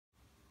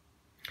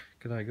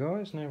G'day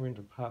guys, now we're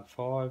into part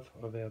 5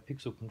 of our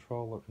pixel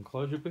controller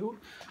enclosure build.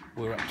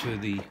 We're up to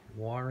the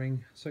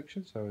wiring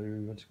section, so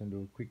we're just going to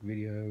do a quick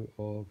video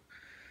of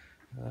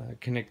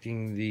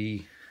connecting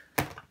the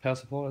power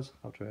supplies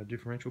up to our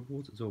differential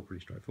boards. It's all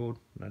pretty straightforward.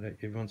 No doubt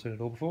everyone's seen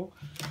it all before,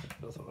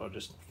 but I thought I'd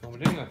just film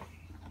it anyway.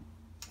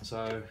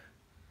 So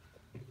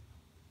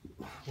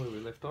where we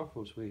left off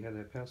was we had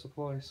our power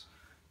supplies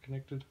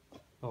connected,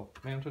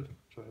 mounted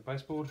to our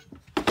baseboard.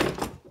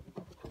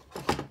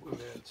 With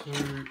our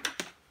 2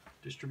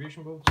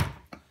 distribution boards.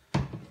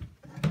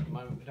 At the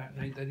moment we don't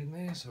need that in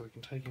there, so we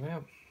can take them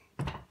out.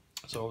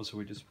 So obviously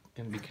we're just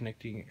going to be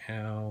connecting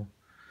our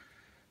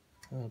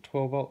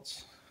 12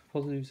 volts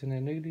positives and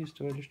our negatives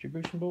to our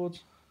distribution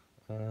boards.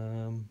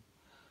 The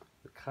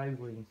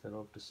cabling that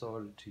I've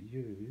decided to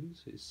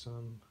use is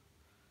some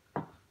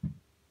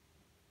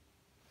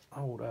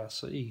old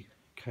RC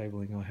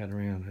cabling I had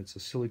around. It's a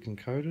silicon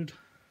coated.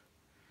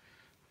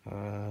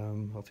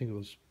 I think it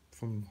was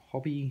from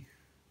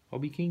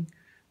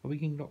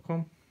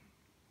hobbyking.com.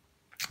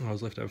 I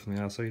was left over from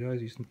the RC days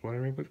I used to play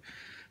around with.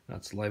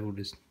 That's labelled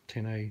as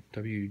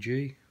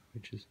 10AWG,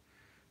 which is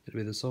a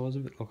bit of the size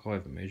of it. Like, I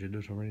haven't measured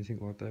it or anything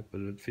like that,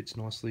 but it fits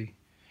nicely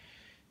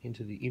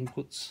into the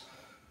inputs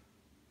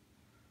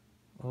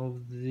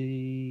of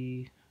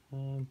the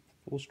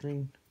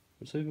 4-string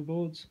receiver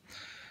boards.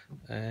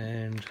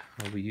 And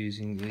I'll be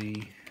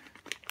using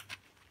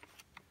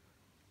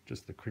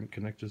just the crimp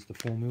connectors, the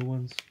 4mm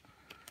ones,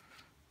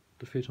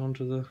 to fit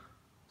onto the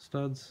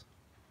studs.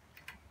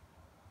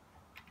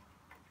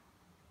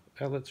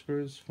 Outlet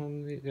screws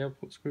from the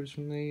output screws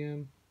from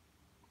the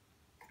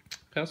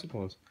power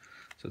supplies.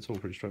 So it's all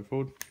pretty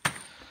straightforward.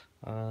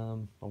 I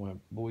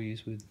won't bore you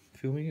with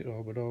filming it,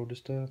 but I'll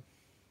just thought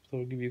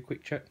I'd give you a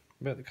quick chat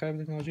about the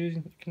cabling I was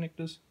using, the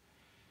connectors,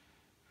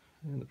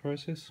 and the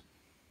process.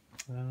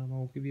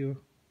 I'll give you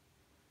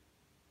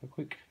a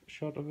quick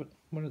shot of it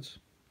when it's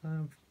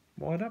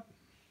wired up.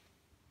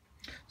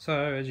 So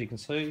as you can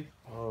see,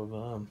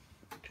 I've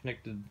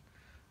connected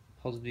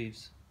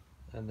positives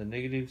and the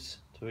negatives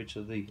to each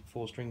of the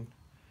 4-string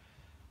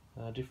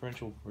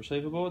differential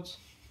receiver boards,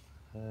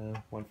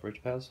 one for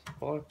each power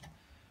supply.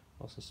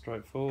 Nice and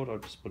straightforward. I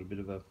just put a bit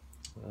of a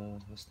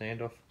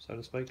standoff, so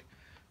to speak,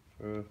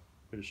 for a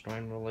bit of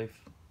strain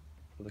relief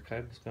for the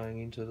cables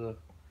going into the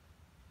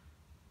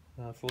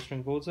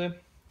 4-string boards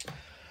there.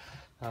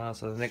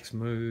 So the next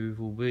move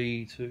will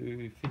be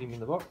to fit him in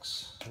the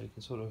box, so you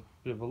can sort of a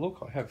bit of a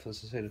look. I have,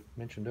 as I said,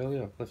 mentioned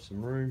earlier, I've left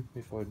some room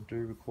if I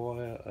do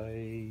require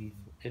a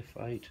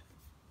F8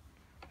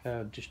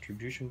 power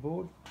distribution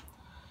board.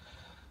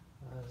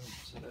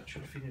 So that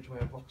should fit into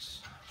our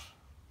box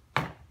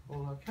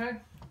all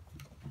okay.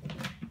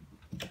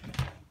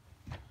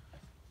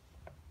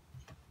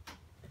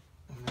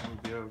 And then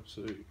we'll be able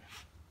to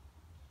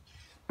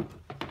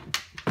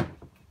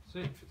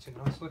see it fits in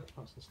nicely,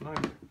 nice and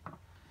snug.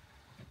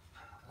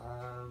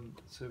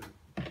 So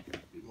a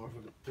bit more of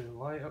a bit of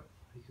layup.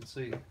 You can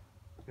see it's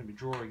going to be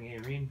drawing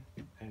air in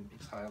and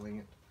exhaling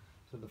it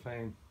to the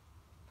fan.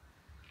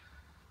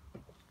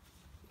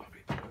 I'll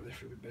be over there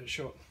for a bit better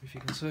shot if you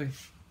can see.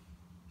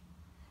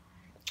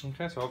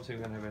 Okay, so obviously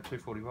we're going to have our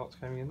 240 volts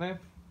coming in there,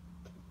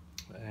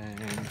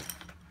 and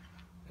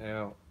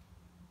our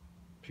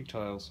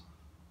pigtails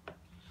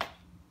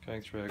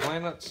going through our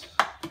glandlets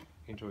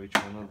into each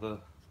one of the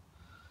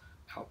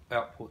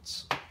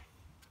outputs,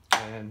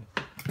 and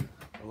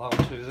the lower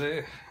 2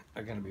 there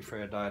are going to be for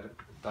our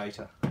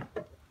data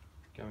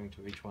going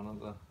to each one of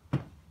the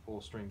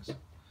 4 strings.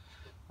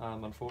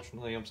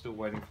 Unfortunately, I'm still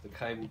waiting for the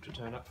cable to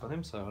turn up for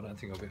them, so I don't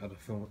think I'll be able to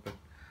film it, but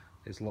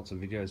there's lots of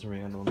videos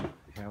around on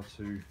how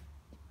to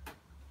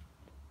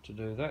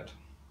do that.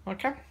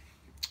 Okay,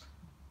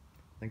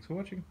 thanks for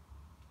watching.